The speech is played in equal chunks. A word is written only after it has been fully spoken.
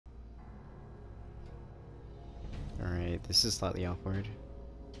Alright, this is slightly awkward.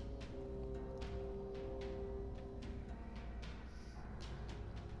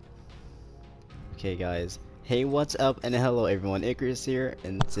 Okay guys, hey, what's up and hello everyone, Ikaros here,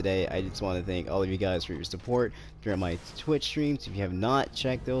 and today I just want to thank all of you guys for your support during my Twitch streams. If you have not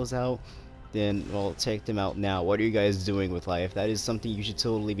checked those out, then well, check them out now. What are you guys doing with life? That is something you should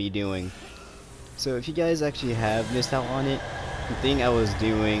totally be doing. So if you guys actually have missed out on it, the thing I was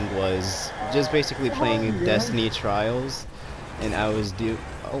doing was just basically playing Destiny Trials, and I was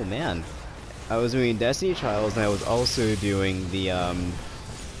oh man, I was doing Destiny Trials, and I was also doing the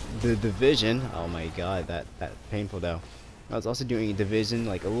Division. Oh my god, that painful though. I was also doing Division,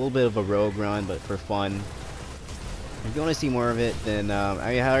 like a little bit of a rogue run, but for fun. If you want to see more of it, then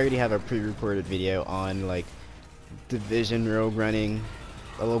I already have a pre-recorded video on like Division rogue running,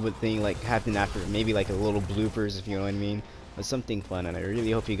 a little bit thing like happened after, maybe like a little bloopers, if you know what I mean. But something fun, and I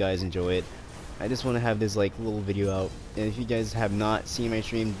really hope you guys enjoy it. I just want to have this like little video out, and if you guys have not seen my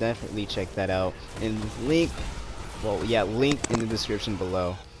stream, definitely check that out. And link, well, yeah, link in the description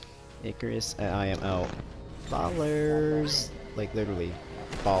below. Ikaros, I am out. Ballers, like literally,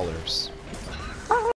 ballers.